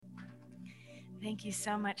Thank you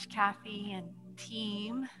so much, Kathy and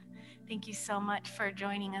team. Thank you so much for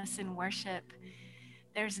joining us in worship.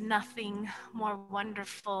 There's nothing more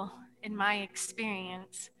wonderful in my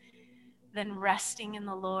experience than resting in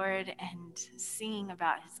the Lord and singing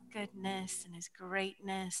about his goodness and his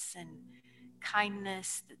greatness and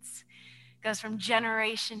kindness that goes from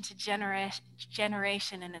generation to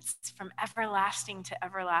generation, and it's from everlasting to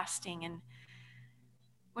everlasting. And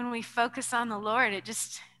when we focus on the Lord, it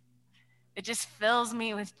just fills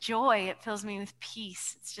me with joy. It fills me with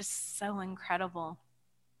peace. It's just so incredible.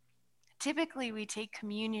 Typically, we take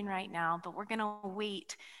communion right now, but we're going to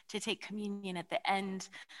wait to take communion at the end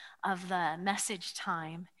of the message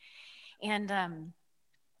time. And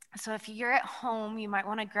so if you're at home, you might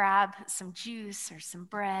want to grab some juice or some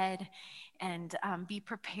bread and be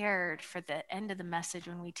prepared for the end of the message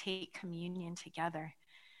when we take communion together.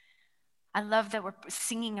 I love that we're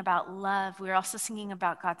singing about love. We're also singing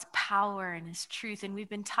about God's power and his truth. And we've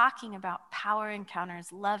been talking about power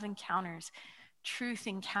encounters, love encounters, truth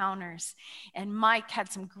encounters. And Mike had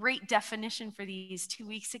some great definition for these 2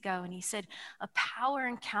 weeks ago. And he said, a power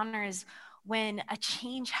encounter is when a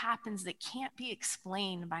change happens that can't be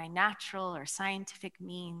explained by natural or scientific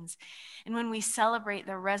means. And when we celebrate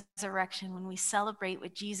the resurrection, when we celebrate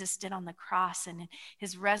what Jesus did on the cross and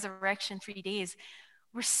his resurrection 3 days,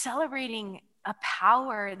 we're celebrating a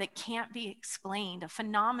power that can't be explained, a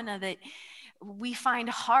phenomena that we find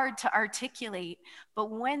hard to articulate.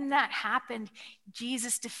 But when that happened,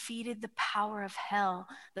 Jesus defeated the power of hell,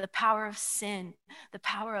 the power of sin, the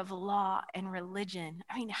power of law and religion.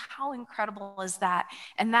 I mean, how incredible is that?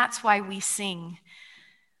 And that's why we sing.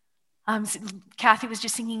 Kathy was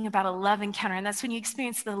just singing about a love encounter, and that's when you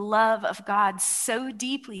experience the love of God so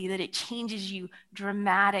deeply that it changes you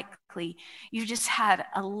dramatically. You just had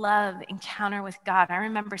a love encounter with God. I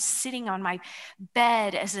remember sitting on my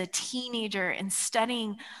bed as a teenager and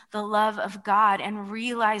studying the love of God and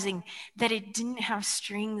realizing that it didn't have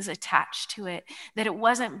strings attached to it, that it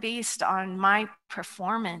wasn't based on my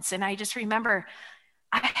performance. And I just remember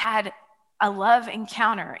I had a love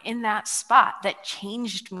encounter in that spot that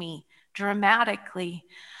changed me dramatically.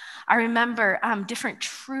 I remember different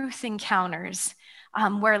truth encounters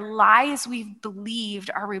where lies we've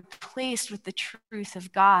believed are replaced with the truth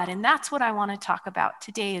of God. And that's what I want to talk about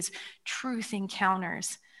today is truth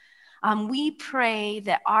encounters. We pray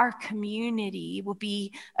that our community will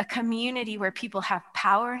be a community where people have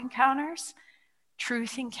power encounters,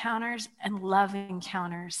 truth encounters, and love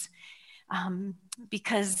encounters,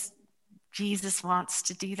 because Jesus wants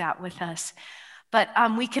to do that with us. But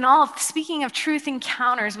we can all, speaking of truth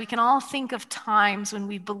encounters, we can all think of times when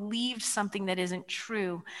we believed something that isn't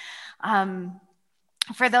true.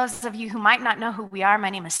 For those of you who might not know who we are, my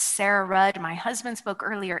name is Sarah Rudd. My husband spoke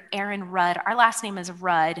earlier, Aaron Rudd. Our last name is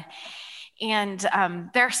Rudd. And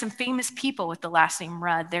there are some famous people with the last name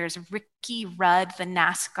Rudd. There's Ricky Rudd, the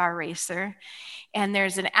NASCAR racer. And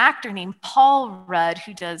there's an actor named Paul Rudd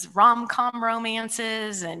who does rom-com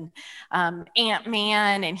romances and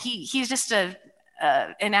Ant-Man. And he's just an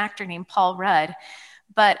actor named Paul Rudd.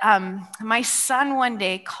 But my son one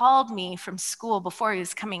day called me from school before he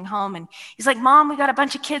was coming home, and he's like, Mom, we got a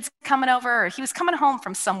bunch of kids coming over. Or he was coming home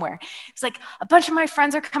from somewhere. He's like, a bunch of my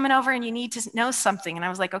friends are coming over and you need to know something. And I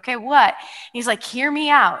was like, okay, what? And he's like, hear me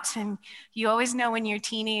out. And you always know when your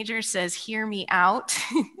teenager says, hear me out,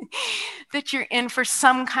 that you're in for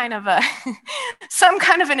some kind of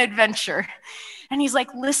an adventure. And he's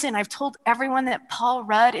like, listen, I've told everyone that Paul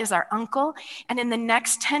Rudd is our uncle. And in the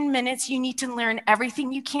next 10 minutes, you need to learn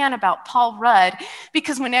everything you can about Paul Rudd,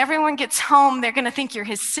 because when everyone gets home, they're going to think you're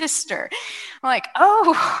his sister. I'm like,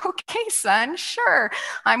 oh, okay, son, sure.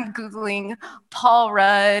 I'm Googling Paul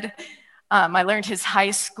Rudd. I learned his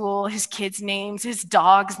high school, his kids' names, his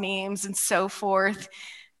dogs' names, and so forth,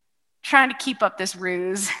 trying to keep up this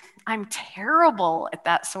ruse. I'm terrible at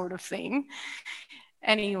that sort of thing.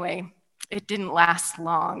 Anyway, it didn't last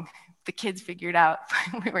long. The kids figured out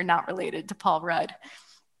we were not related to Paul Rudd.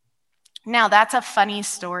 Now, that's a funny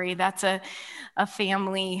story. That's a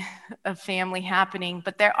family happening.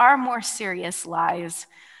 But there are more serious lies.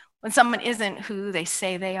 When someone isn't who they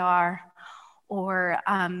say they are, or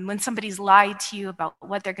when somebody's lied to you about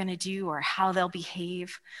what they're going to do or how they'll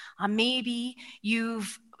behave. Maybe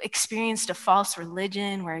you've experienced a false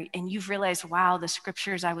religion and you've realized, wow, the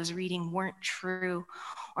scriptures I was reading weren't true.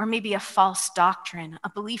 Or maybe a false doctrine, a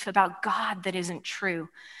belief about God that isn't true.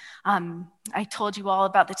 I told you all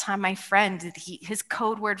about the time my friend, his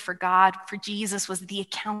code word for God, for Jesus, was the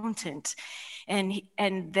accountant. And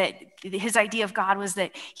that his idea of God was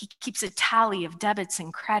that he keeps a tally of debits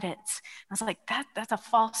and credits. I was like, that's a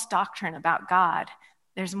false doctrine about God.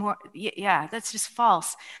 There's more. Yeah, that's just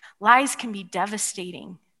false. Lies can be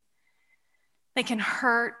devastating. They can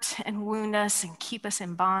hurt and wound us and keep us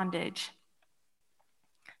in bondage.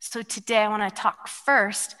 So today I want to talk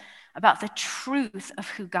first about the truth of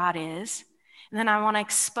who God is. And then I want to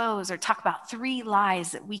expose or talk about 3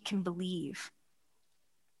 lies that we can believe.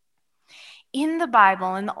 In the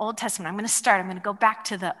Bible, in the Old Testament, I'm going to go back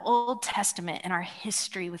to the Old Testament and our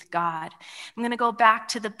history with God. I'm going to go back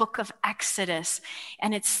to the book of Exodus,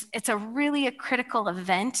 and it's a critical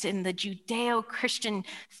event in the Judeo-Christian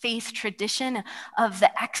faith tradition of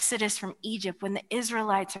the Exodus from Egypt, when the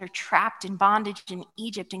Israelites are trapped in bondage in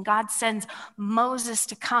Egypt, and God sends Moses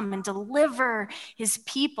to come and deliver his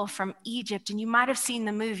people from Egypt. And you might have seen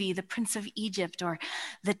the movie, The Prince of Egypt, or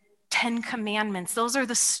the 10 Commandments. Those are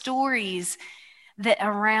the stories that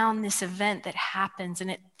around this event that happens.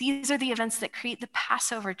 And these are the events that create the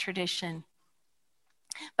Passover tradition.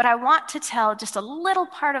 But I want to tell just a little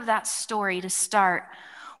part of that story to start,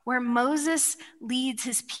 where Moses leads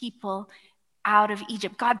his people out of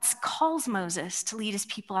Egypt. God calls Moses to lead his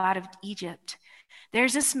people out of Egypt.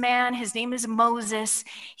 There's this man, his name is Moses.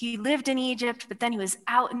 He lived in Egypt, but then he was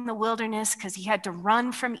out in the wilderness because he had to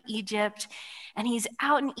run from Egypt. And he's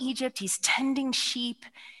out in Egypt, he's tending sheep,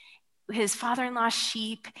 his father-in-law's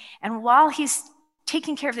sheep. And while he's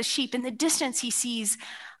taking care of the sheep, in the distance, he sees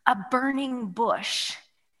a burning bush.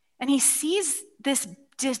 And he sees this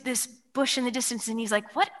bush in the distance, and he's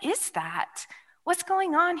like, what is that? What's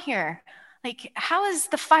going on here? Like, how is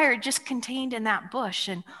the fire just contained in that bush?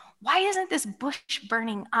 And why isn't this bush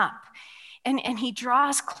burning up? And he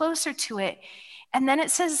draws closer to it. And then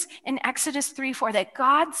it says in Exodus 3:4 that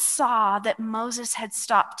God saw that Moses had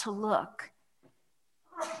stopped to look.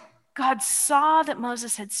 God saw that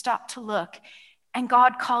Moses had stopped to look. And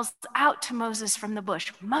God calls out to Moses from the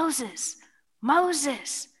bush, Moses,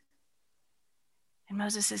 Moses. And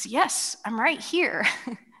Moses says, yes, I'm right here.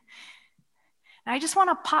 And I just want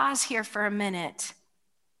to pause here for a minute.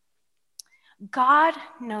 God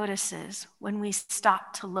notices when we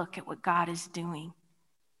stop to look at what God is doing.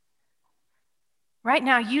 Right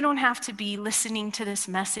now, you don't have to be listening to this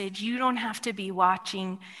message. You don't have to be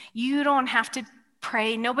watching. You don't have to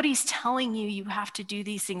pray. Nobody's telling you you have to do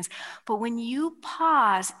these things. But when you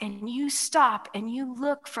pause and you stop and you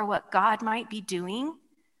look for what God might be doing,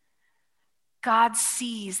 God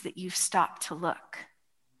sees that you've stopped to look.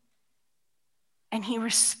 And he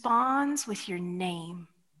responds with your name.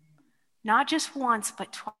 Not just once,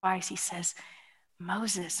 but twice. He says,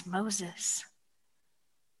 Moses, Moses.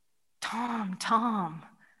 Tom, Tom.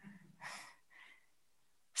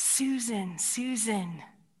 Susan, Susan.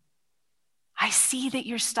 I see that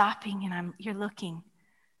you're stopping and you're looking.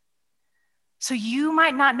 So you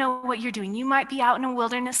might not know what you're doing. You might be out in a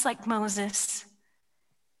wilderness like Moses.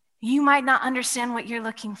 You might not understand what you're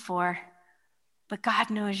looking for, but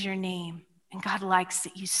God knows your name, and God likes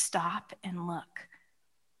that you stop and look.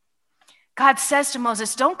 God says to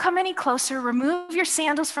Moses, don't come any closer. Remove your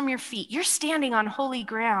sandals from your feet. You're standing on holy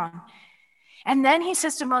ground. And then he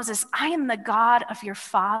says to Moses, I am the God of your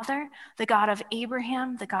father, the God of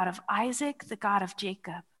Abraham, the God of Isaac, the God of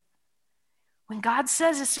Jacob. When God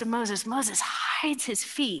says this to Moses, Moses hides his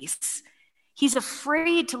face. He's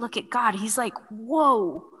afraid to look at God. He's like,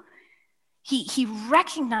 whoa. He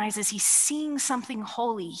recognizes he's seeing something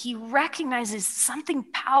holy. He recognizes something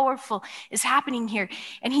powerful is happening here.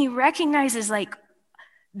 And he recognizes, like,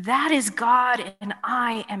 that is God and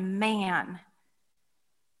I am man.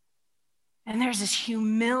 And there's this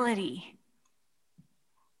humility.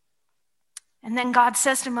 And then God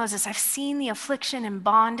says to Moses, I've seen the affliction and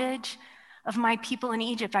bondage of my people in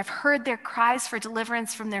Egypt. I've heard their cries for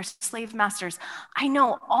deliverance from their slave masters. I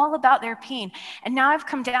know all about their pain. And now I've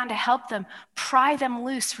come down to help them, pry them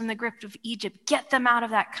loose from the grip of Egypt, get them out of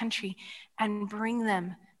that country, and bring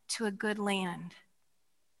them to a good land.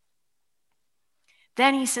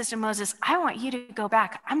 Then he says to Moses, I want you to go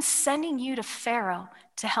back. I'm sending you to Pharaoh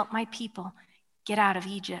to help my people get out of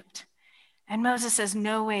Egypt. And Moses says,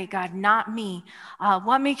 no way, God, not me.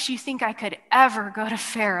 What makes you think I could ever go to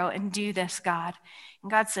Pharaoh and do this, God?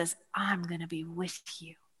 And God says, I'm going to be with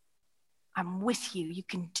you. I'm with you. You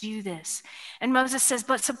can do this. And Moses says,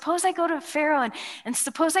 but suppose I go to Pharaoh and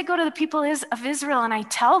suppose I go to the people of Israel and I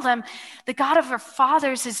tell them, the God of our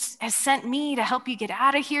fathers has sent me to help you get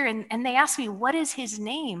out of here. And they ask me, what is his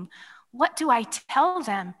name? What do I tell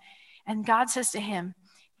them? And God says to him,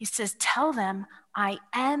 he says, tell them, I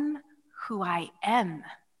am who I am.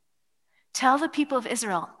 Tell the people of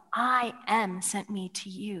Israel, I am sent me to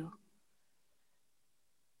you.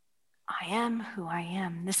 I am who I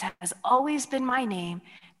am. This has always been my name,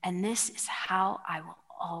 and this is how I will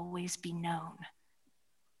always be known.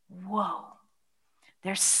 whoa,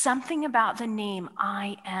 there's something about the name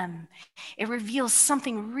I am. It reveals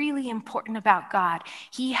something really important about God.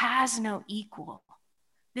 He has no equal.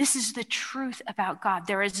 This is the truth about God.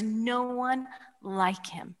 There is no one like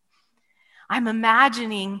him. I'm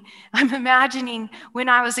imagining when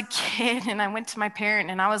I was a kid and I went to my parent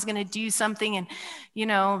and I was going to do something and,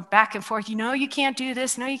 back and forth, you can't do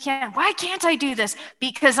this. No, you can't. Why can't I do this?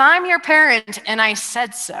 Because I'm your parent and I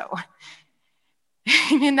said so.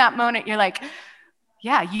 And in that moment, you're like,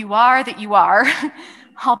 yeah, you are that you are.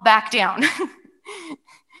 I'll back down.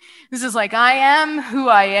 This is like, I am who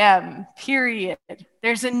I am, period.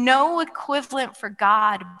 There's no equivalent for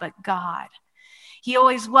God but God. He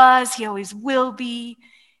always was, he always will be.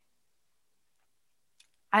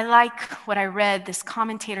 I like what I read. This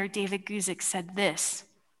commentator, David Guzik, said this.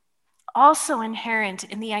 Also inherent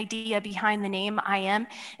in the idea behind the name I am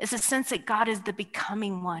is a sense that God is the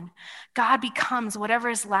becoming one. God becomes whatever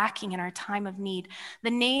is lacking in our time of need.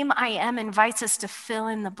 The name I am invites us to fill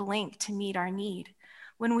in the blank to meet our need.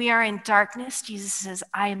 When we are in darkness, Jesus says,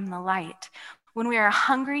 I am the light. When we are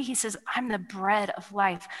hungry, he says, I'm the bread of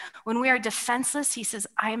life. When we are defenseless, he says,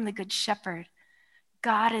 I am the good shepherd.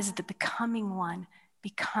 God is the becoming one,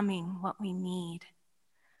 becoming what we need.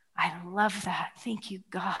 I love that. Thank you,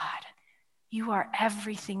 God. You are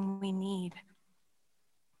everything we need.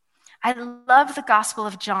 I love the Gospel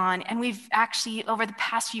of John, and we've actually, over the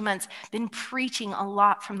past few months, been preaching a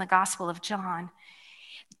lot from the Gospel of John.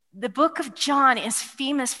 The book of John is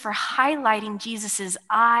famous for highlighting Jesus's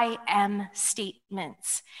I am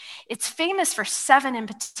statements. It's famous for 7 in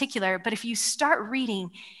particular, but if you start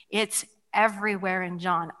reading, it's everywhere in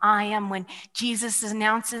John. I am, when Jesus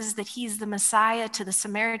announces that he's the Messiah to the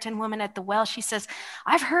Samaritan woman at the well, she says,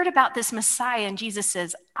 I've heard about this Messiah, and Jesus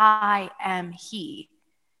says, I am he.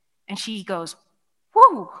 And she goes,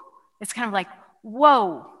 whoa. It's kind of like,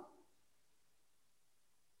 whoa.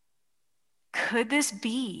 Could this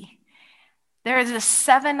be? There are the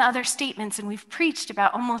 7 other statements, and we've preached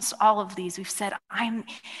about almost all of these. We've said,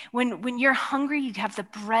 when you're hungry, you have the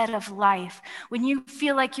bread of life. When you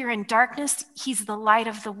feel like you're in darkness, he's the light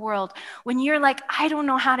of the world. When you're like, I don't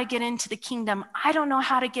know how to get into the kingdom. I don't know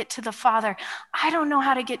how to get to the Father. I don't know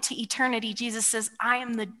how to get to eternity. Jesus says, I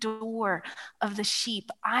am the door of the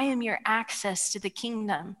sheep. I am your access to the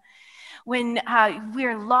kingdom. When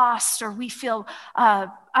we're lost or we feel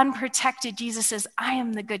unprotected, Jesus says, I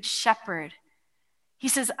am the good shepherd. He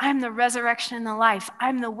says, I'm the resurrection and the life.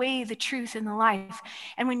 I'm the way, the truth, and the life.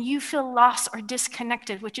 And when you feel lost or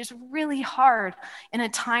disconnected, which is really hard in a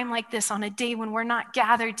time like this, on a day when we're not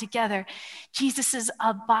gathered together, Jesus says,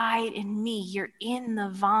 abide in me. You're in the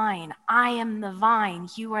vine. I am the vine.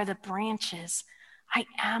 You are the branches. I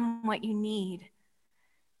am what you need.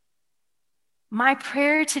 My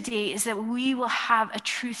prayer today is that we will have a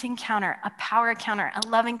truth encounter, a power encounter, a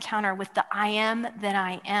love encounter with the I am that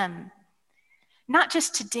I am. Not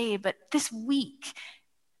just today, but this week,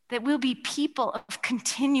 that we'll be people of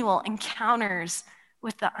continual encounters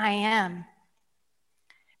with the I am.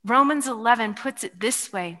 Romans 11 puts it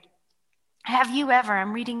this way. Have you ever,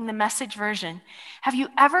 I'm reading the Message version, have you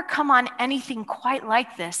ever come on anything quite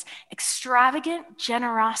like this? Extravagant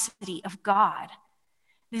generosity of God,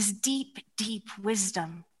 this deep, deep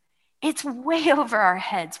wisdom. It's way over our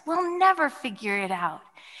heads. We'll never figure it out.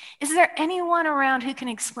 Is there anyone around who can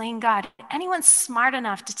explain God? Anyone smart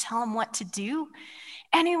enough to tell him what to do?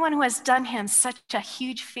 Anyone who has done him such a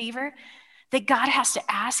huge favor that God has to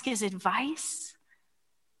ask his advice?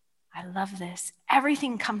 I love this.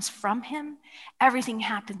 Everything comes from him. Everything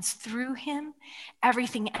happens through him.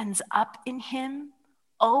 Everything ends up in him.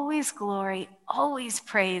 Always glory, always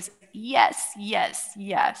praise. Yes, yes,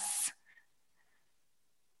 yes.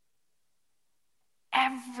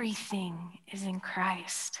 Everything is in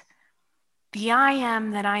Christ. The I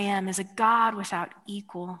am that I am is a God without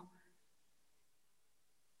equal.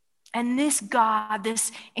 And this God,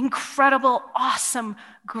 this incredible, awesome,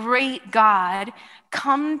 great God,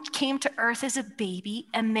 came to earth as a baby,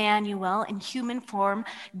 Emmanuel, in human form,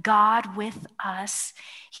 God with us.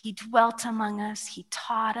 He dwelt among us, he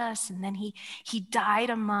taught us, and then he died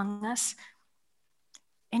among us.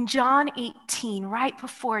 In John 18, right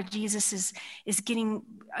before Jesus is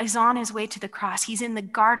on his way to the cross, he's in the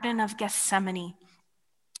Garden of Gethsemane.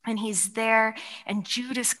 And he's there, and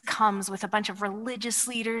Judas comes with a bunch of religious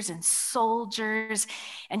leaders and soldiers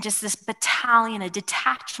and just this battalion, a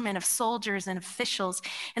detachment of soldiers and officials.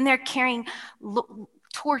 And they're carrying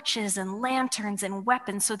torches and lanterns and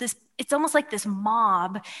weapons. So it's almost like this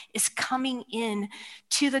mob is coming in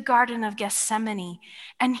to the Garden of Gethsemane.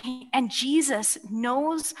 And Jesus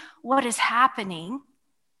knows what is happening.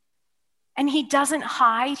 And he doesn't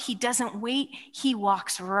hide, he doesn't wait, he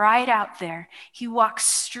walks right out there. He walks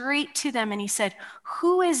straight to them and he said,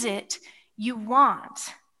 "Who is it you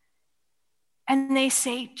want?" And they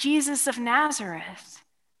say, "Jesus of Nazareth."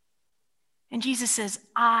 And Jesus says,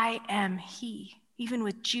 "I am he," even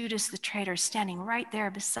with Judas the traitor standing right there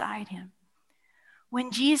beside him. When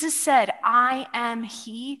Jesus said, "I am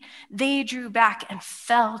he," they drew back and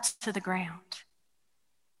fell to the ground.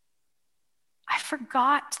 I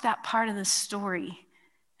forgot that part of the story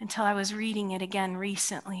until I was reading it again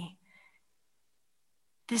recently.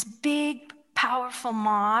 This big, powerful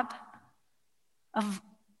mob of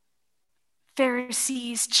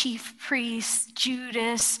Pharisees, chief priests,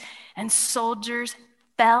 Judas, and soldiers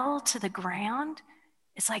fell to the ground.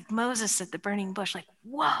 It's like Moses at the burning bush, like,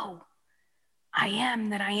 whoa, I am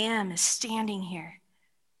that I am is standing here.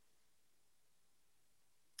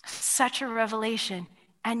 Such a revelation.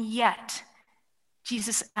 And yet,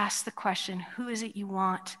 Jesus asked the question, "Who is it you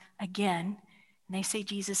want?" again. And they say,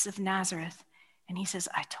 "Jesus of Nazareth." And he says,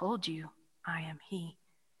 "I told you, I am he."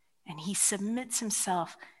 And he submits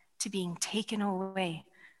himself to being taken away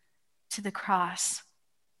to the cross.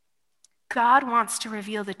 God wants to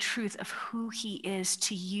reveal the truth of who he is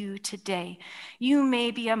to you today. You may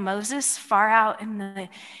be a Moses far out in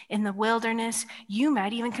the wilderness. You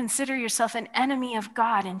might even consider yourself an enemy of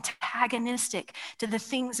God, antagonistic to the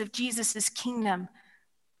things of Jesus' kingdom.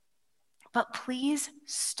 But please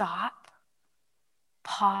stop,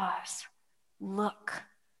 pause, look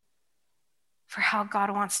for how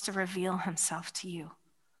God wants to reveal himself to you.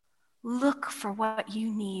 Look for what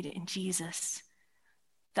you need in Jesus,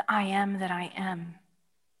 the I am that I am.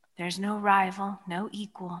 There's no rival, no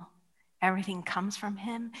equal. Everything comes from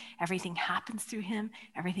him. Everything happens through him.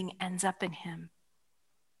 Everything ends up in him.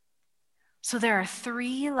 So there are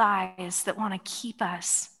 3 lies that want to keep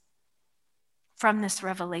us from this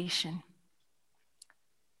revelation.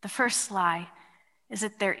 The first lie is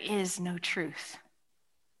that there is no truth.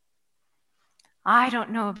 I don't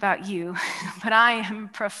know about you, but I am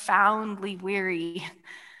profoundly weary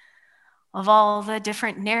of all the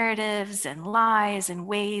different narratives and lies and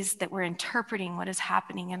ways that we're interpreting what is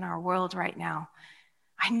happening in our world right now.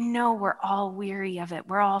 I know we're all weary of it.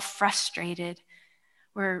 We're all frustrated.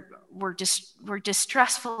 We're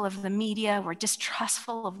distrustful of the media. We're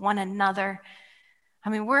distrustful of one another. I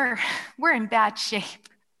mean, we're in bad shape.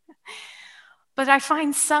 But I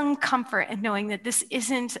find some comfort in knowing that this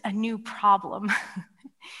isn't a new problem.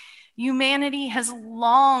 Humanity has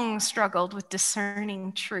long struggled with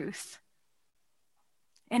discerning truth.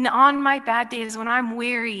 And on my bad days, when I'm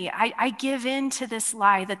weary, I give in to this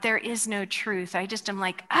lie that there is no truth. I just am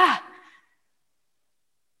like,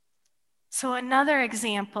 So another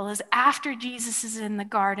example is after Jesus is in the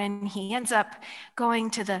garden, he ends up going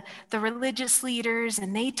to the religious leaders,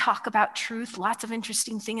 and they talk about truth, lots of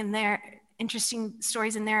interesting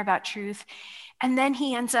stories in there about truth. And then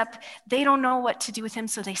he ends up, they don't know what to do with him,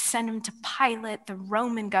 so they send him to Pilate, the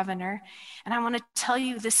Roman governor. And I want to tell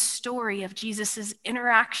you this story of Jesus'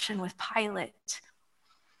 interaction with Pilate.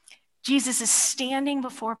 Jesus is standing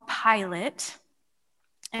before Pilate,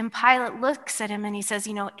 and Pilate looks at him and he says,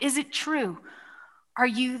 "Is it true? Are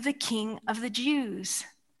you the king of the Jews?"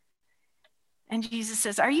 And Jesus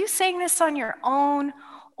says, "Are you saying this on your own,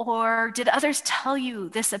 or did others tell you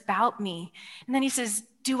this about me?" And then he says,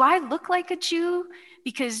 "Do I look like a Jew?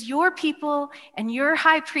 Because your people and your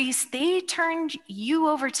high priest, they turned you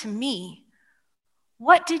over to me.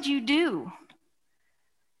 What did you do?"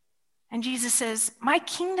 And Jesus says, "My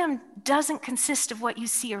kingdom doesn't consist of what you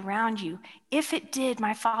see around you. If it did,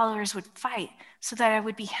 my followers would fight so that I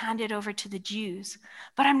would be handed over to the Jews.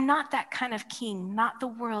 But I'm not that kind of king, not the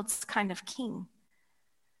world's kind of king."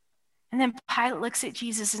 And then Pilate looks at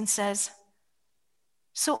Jesus and says,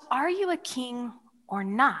 "So are you a king or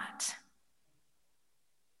not?"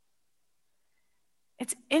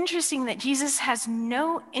 It's interesting that Jesus has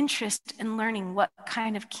no interest in learning what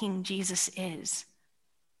kind of king Jesus is.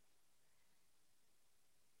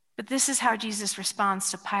 But this is how Jesus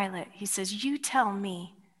responds to Pilate. He says, "You tell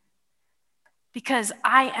me, because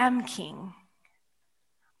I am king.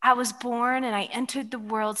 I was born and I entered the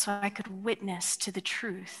world so I could witness to the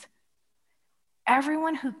truth.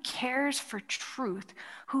 Everyone who cares for truth,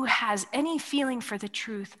 who has any feeling for the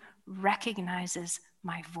truth, recognizes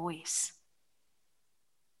my voice."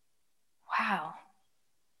 Wow.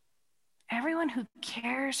 Everyone who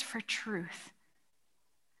cares for truth,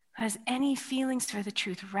 who has any feelings for the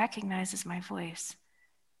truth, recognizes my voice.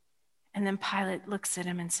 And then Pilate looks at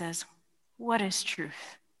him and says, "What is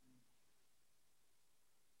truth?"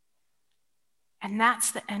 And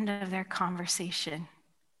that's the end of their conversation.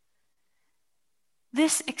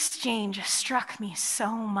 This exchange struck me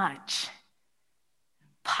so much.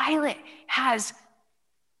 Pilate has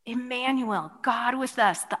Emmanuel, God with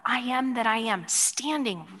us, the I am that I am,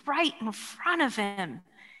 standing right in front of him,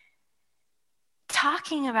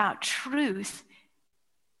 talking about truth.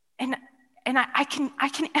 And I can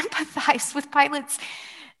empathize with Pilate's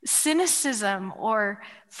cynicism or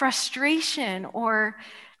frustration, or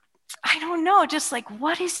I don't know, just like,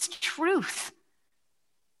 what is truth?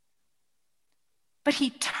 But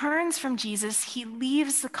he turns from Jesus, he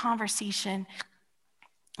leaves the conversation.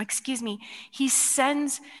 He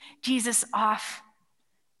sends Jesus off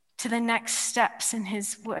to the next steps in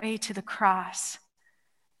his way to the cross.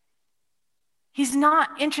 He's not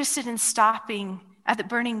interested in stopping at the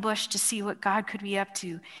burning bush to see what God could be up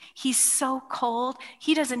to. He's so cold,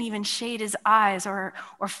 he doesn't even shade his eyes or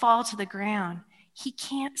fall to the ground. He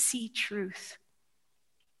can't see truth.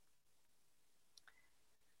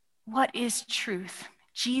 What is truth?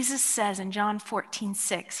 Jesus says in John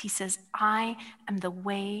 14:6, he says, I am the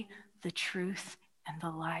way, the truth, and the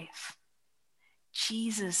life.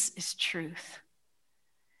 Jesus is truth.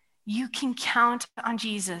 You can count on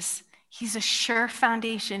Jesus. He's a sure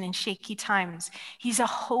foundation in shaky times. He's a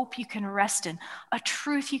hope you can rest in, a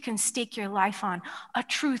truth you can stake your life on, a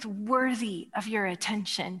truth worthy of your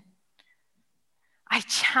attention. I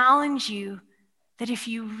challenge you that if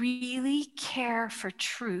you really care for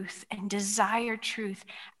truth and desire truth,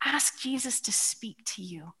 ask Jesus to speak to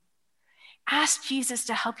you. Ask Jesus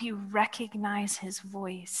to help you recognize his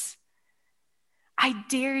voice. I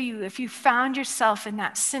dare you, if you found yourself in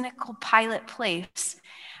that cynical Pilate place,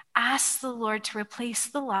 ask the Lord to replace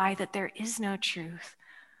the lie that there is no truth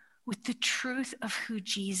with the truth of who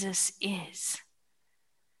Jesus is.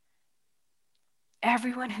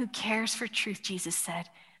 Everyone who cares for truth, Jesus said,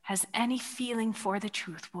 has any feeling for the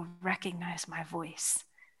truth will recognize my voice.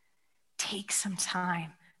 Take some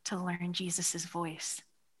time to learn Jesus' voice.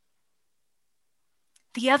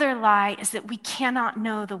 The other lie is that we cannot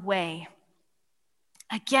know the way.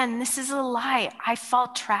 Again, this is a lie I fall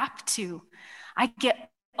trapped to. I get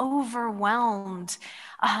overwhelmed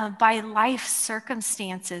by life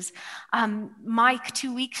circumstances. Mike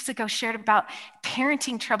 2 weeks ago shared about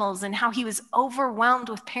parenting troubles and how he was overwhelmed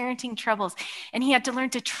with parenting troubles, and he had to learn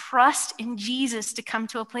to trust in Jesus to come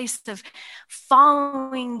to a place of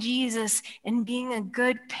following Jesus and being a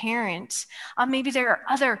good parent. Maybe there are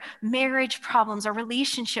other marriage problems or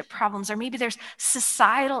relationship problems, or maybe there's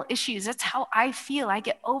societal issues. That's how I feel. I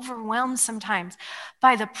get overwhelmed sometimes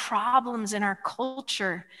by the problems in our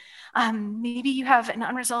culture. Maybe you have an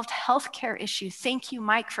unresolved healthcare issue. Thank you,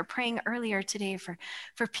 Mike, for praying earlier today for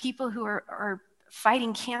people who are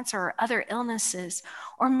fighting cancer or other illnesses.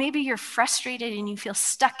 Or maybe you're frustrated and you feel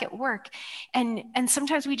stuck at work. And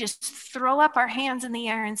sometimes we just throw up our hands in the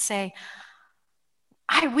air and say,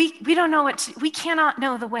 we don't know we cannot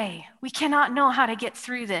know the way. We cannot know how to get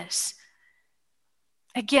through this.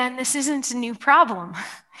 Again, this isn't a new problem.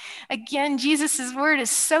 Again, Jesus' word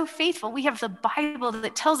is so faithful. We have the Bible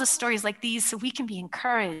that tells us stories like these so we can be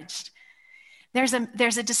encouraged. There's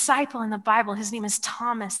a disciple in the Bible. His name is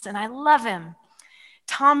Thomas, and I love him.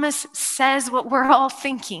 Thomas says what we're all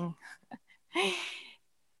thinking.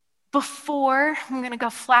 Before, I'm going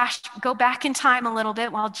to go back in time a little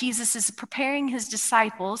bit while Jesus is preparing his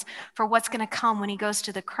disciples for what's going to come when he goes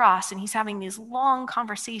to the cross, and he's having these long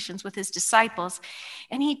conversations with his disciples.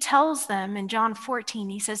 And he tells them in John 14,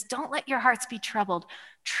 he says, don't let your hearts be troubled.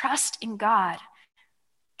 Trust in God.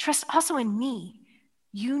 Trust also in me.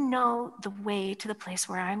 You know the way to the place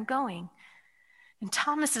where I'm going. And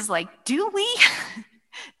Thomas is like, do we?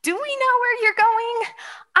 Do we know where you're going?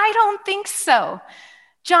 I don't think so.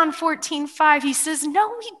 John 14:5, he says,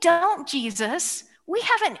 no, we don't, Jesus. We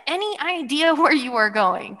haven't any idea where you are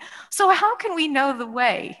going. So how can we know the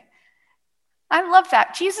way? I love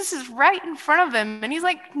that. Jesus is right in front of him, and he's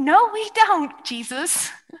like, no, we don't,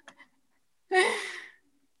 Jesus.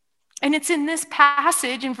 And it's in this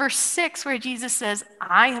passage in verse 6 where Jesus says,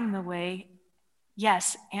 I am the way,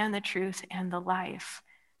 yes, and the truth and the life.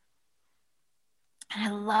 And I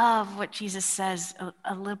love what Jesus says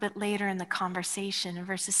a little bit later in the conversation in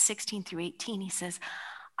verses 16 through 18. He says,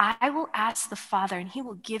 I will ask the Father, and he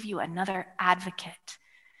will give you another advocate.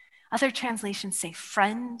 Other translations say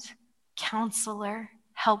friend, counselor,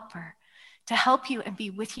 helper, to help you and be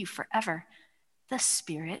with you forever, the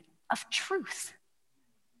Spirit of truth.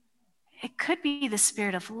 It could be the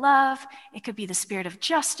Spirit of love. It could be the Spirit of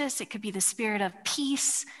justice. It could be the Spirit of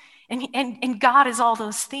peace. And God is all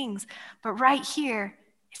those things. But right here,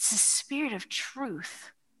 it's the Spirit of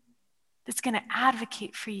truth that's going to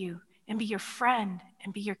advocate for you and be your friend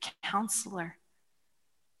and be your counselor.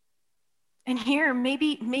 And here,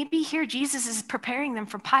 maybe here Jesus is preparing them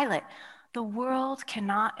for Pilate. The world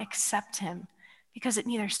cannot accept him because it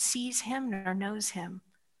neither sees him nor knows him.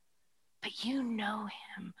 But you know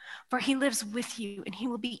him, for he lives with you and he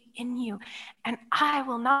will be in you. And I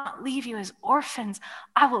will not leave you as orphans.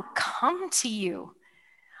 I will come to you.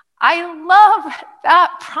 I love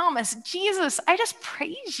that promise. Jesus, I just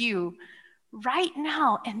praise you right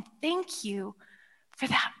now and thank you for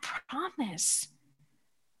that promise.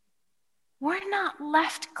 We're not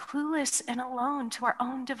left clueless and alone to our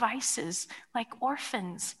own devices like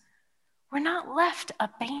orphans. We're not left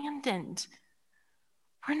abandoned.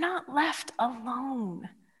 We're not left alone.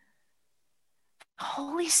 The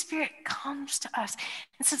Holy Spirit comes to us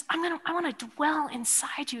and says, I want to dwell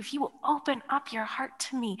inside you. If you will open up your heart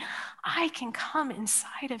to me, I can come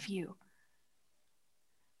inside of you.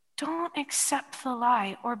 Don't accept the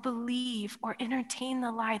lie or believe or entertain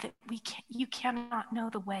the lie that you cannot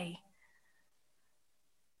know the way.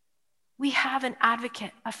 We have an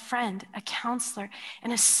advocate, a friend, a counselor,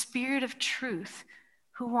 and a spirit of truth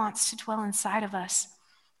who wants to dwell inside of us.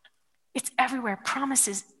 It's everywhere,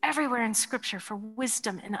 promises everywhere in Scripture for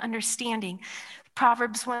wisdom and understanding.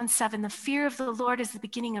 Proverbs 1:7, the fear of the Lord is the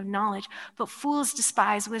beginning of knowledge, but fools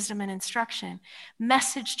despise wisdom and instruction.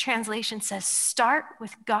 Message translation says, start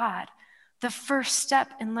with God. The first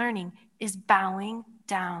step in learning is bowing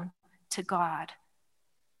down to God.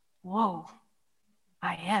 Whoa,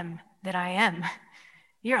 I am that I am.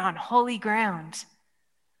 You're on holy ground.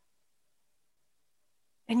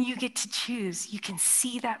 And you get to choose. You can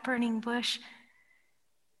see that burning bush.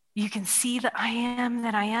 You can see that I am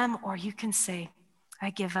that I am, or you can say,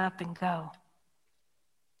 I give up and go.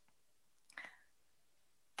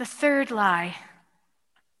 The third lie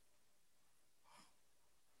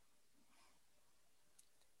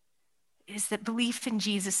is that belief in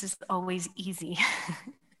Jesus is always easy.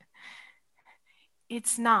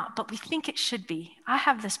 It's not, but we think it should be. I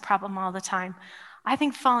have this problem all the time. I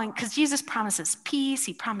think because Jesus promises peace,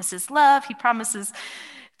 he promises love, he promises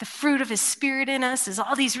the fruit of his Spirit in us is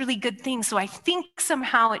all these really good things. So I think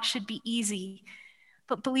somehow it should be easy,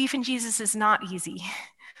 but belief in Jesus is not easy.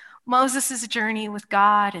 Moses' journey with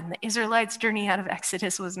God and the Israelites' journey out of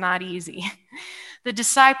Exodus was not easy. The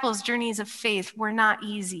disciples' journeys of faith were not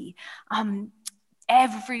easy.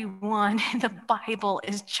 Everyone in the Bible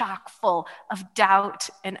is chock full of doubt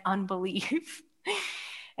and unbelief.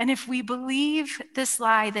 And if we believe this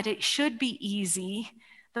lie that it should be easy,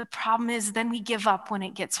 the problem is then we give up when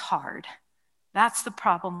it gets hard. That's the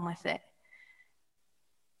problem with it.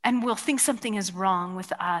 And we'll think something is wrong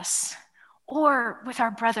with us or with our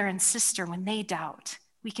brother and sister when they doubt.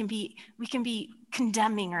 We can be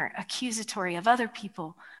condemning or accusatory of other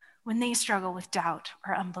people when they struggle with doubt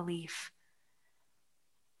or unbelief.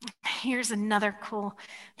 Here's another cool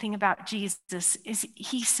thing about Jesus is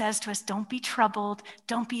he says to us, don't be troubled,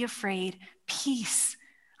 don't be afraid, peace.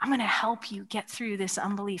 I'm going to help you get through this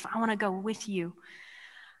unbelief. I want to go with you.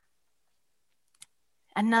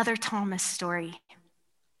 Another Thomas story.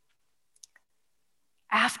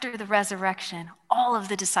 After the resurrection,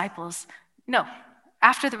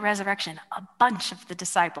 after the resurrection, a bunch of the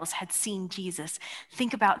disciples had seen Jesus.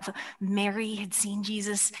 Think about Mary had seen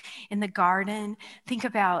Jesus in the garden. Think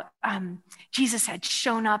about Jesus had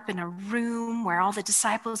shown up in a room where all the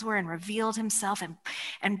disciples were and revealed himself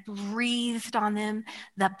and breathed on them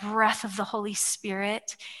the breath of the Holy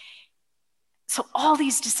Spirit. So all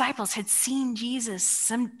these disciples had seen Jesus.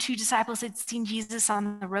 Some 2 disciples had seen Jesus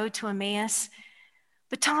on the road to Emmaus.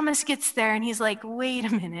 But Thomas gets there and he's like, wait a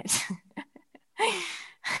minute.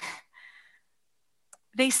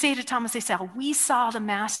 They say to Thomas, we saw the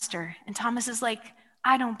master. And Thomas is like,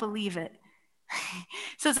 I don't believe it.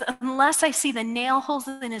 Says, unless I see the nail holes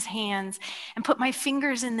in his hands and put my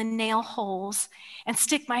fingers in the nail holes and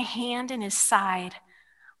stick my hand in his side,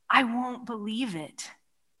 I won't believe it.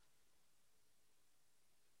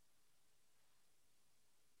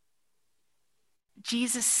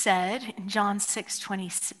 Jesus said in John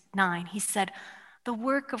 6:29, he said, the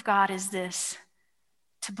work of God is this,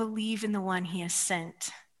 to believe in the one he has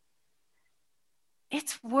sent.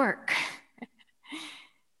 It's work.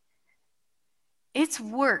 It's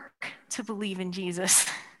work to believe in Jesus.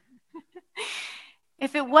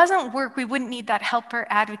 If it wasn't work, we wouldn't need that helper,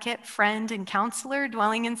 advocate, friend, and counselor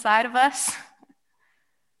dwelling inside of us.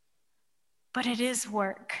 But it is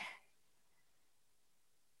work.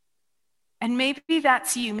 And maybe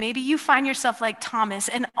that's you. Maybe you find yourself like Thomas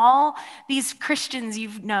and all these Christians you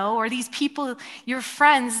know, or these people, your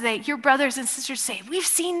friends, that your brothers and sisters say, we've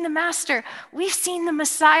seen the Master, we've seen the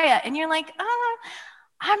Messiah. And you're like,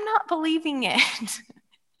 I'm not believing it.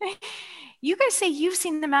 You guys say you've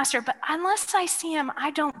seen the master, but unless I see him, I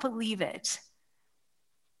don't believe it.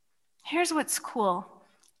 Here's what's cool.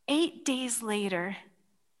 8 days later,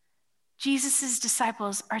 Jesus'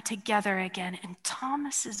 disciples are together again, and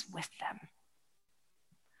Thomas is with them.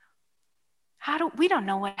 We don't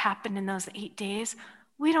know what happened in those 8 days.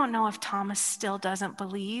 We don't know if Thomas still doesn't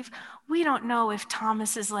believe. We don't know if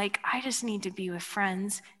Thomas is like, I just need to be with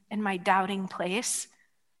friends in my doubting place.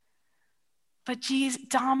 But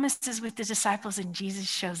Thomas is with the disciples and Jesus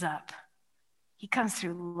shows up. He comes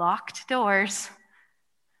through locked doors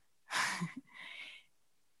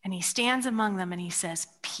and he stands among them and he says,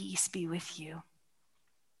 peace be with you.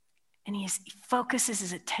 And he focuses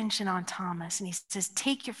his attention on Thomas and he says,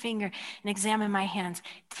 take your finger and examine my hands.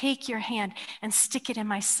 Take your hand and stick it in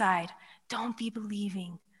my side. Don't be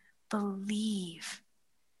believing, believe.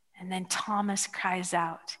 And then Thomas cries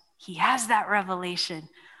out. He has that revelation.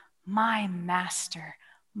 My master,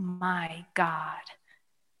 my God.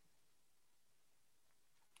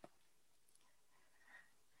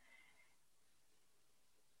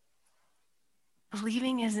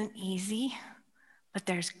 Believing isn't easy, but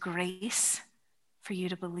there's grace for you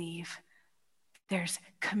to believe. There's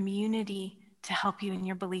community to help you in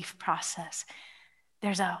your belief process.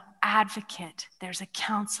 There's an advocate, there's a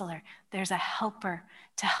counselor, there's a helper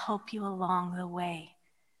to help you along the way.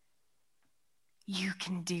 You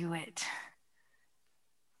can do it.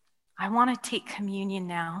 I want to take communion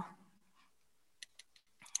now.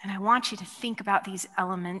 And I want you to think about these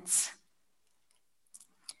elements.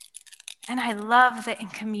 And I love that in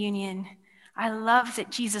communion, I love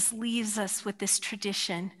that Jesus leaves us with this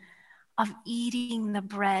tradition of eating the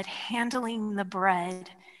bread, handling the bread,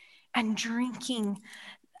 and drinking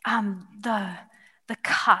the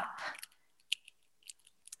cup.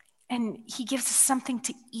 And he gives us something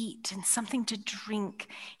to eat and something to drink.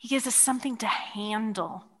 He gives us something to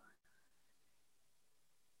handle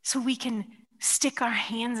so we can stick our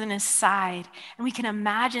hands in his side and we can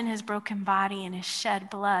imagine his broken body and his shed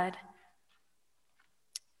blood.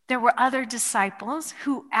 There were other disciples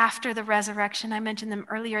who, after the resurrection, I mentioned them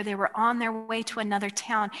earlier, they were on their way to another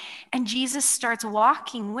town, and Jesus starts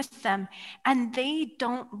walking with them, and they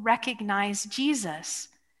don't recognize Jesus.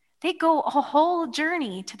 They go a whole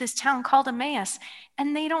journey to this town called Emmaus,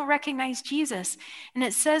 and they don't recognize Jesus. And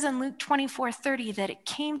it says in Luke 24:30 that it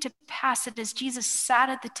came to pass that as Jesus sat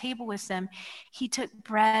at the table with them, he took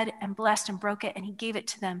bread and blessed and broke it, and he gave it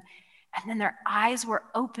to them. And then their eyes were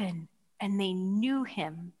open, and they knew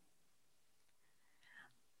him.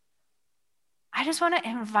 I just want to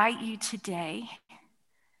invite you today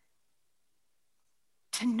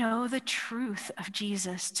to know the truth of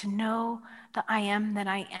Jesus, to know the I am that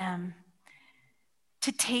I am,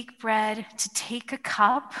 to take bread, to take a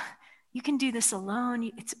cup. You can do this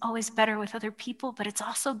alone. It's always better with other people, but it's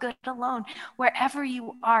also good alone. Wherever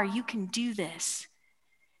you are, you can do this.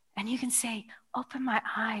 And you can say, open my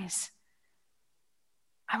eyes.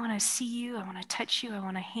 I want to see you. I want to touch you. I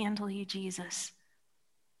want to handle you, Jesus.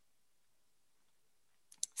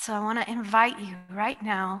 So I want to invite you right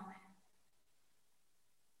now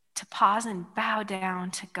to pause and bow down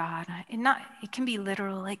to God. It can be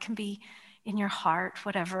literal, it can be in your heart,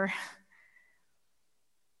 whatever.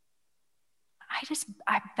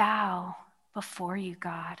 I bow before you,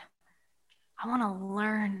 God. I want to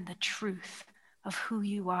learn the truth of who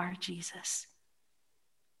you are, Jesus.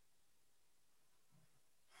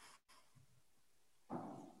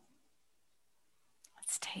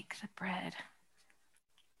 Let's take the bread.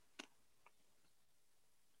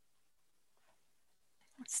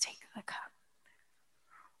 Let's take the cup.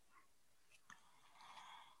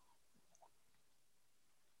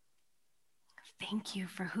 Thank you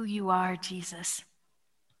for who you are, Jesus.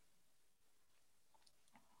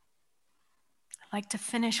 I'd like to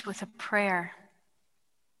finish with a prayer.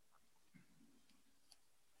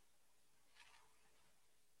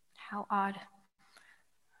 How odd.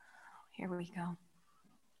 Here we go.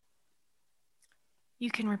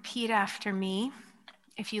 You can repeat after me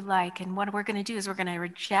if you like. And what we're going to do is we're going to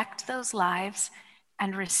reject those lies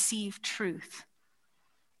and receive truth.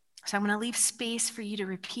 So I'm going to leave space for you to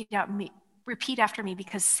repeat after me,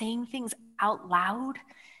 because saying things out loud,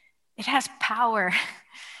 it has power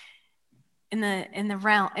in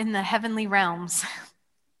the heavenly realms.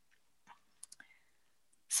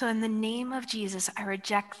 So in the name of Jesus, I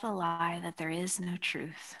reject the lie that there is no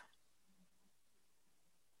truth.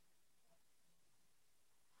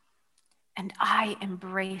 And I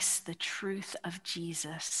embrace the truth of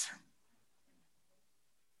Jesus.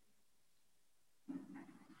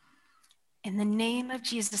 In the name of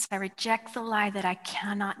Jesus, I reject the lie that I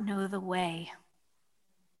cannot know the way.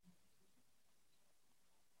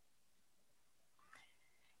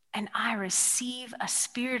 and I receive a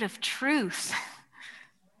spirit of truth.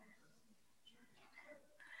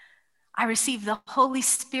 I receive the Holy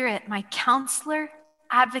Spirit, my counselor,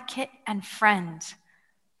 advocate, and friend.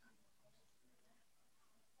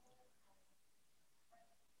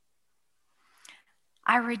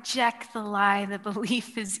 I reject the lie that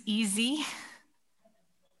belief is easy.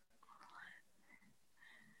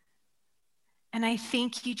 And I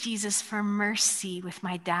thank you, Jesus, for mercy with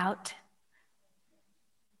my doubt.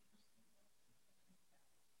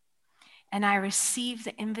 And I receive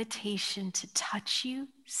the invitation to touch you,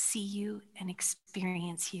 see you, and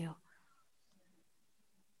experience you.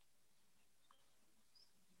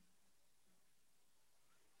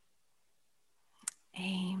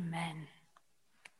 Amen.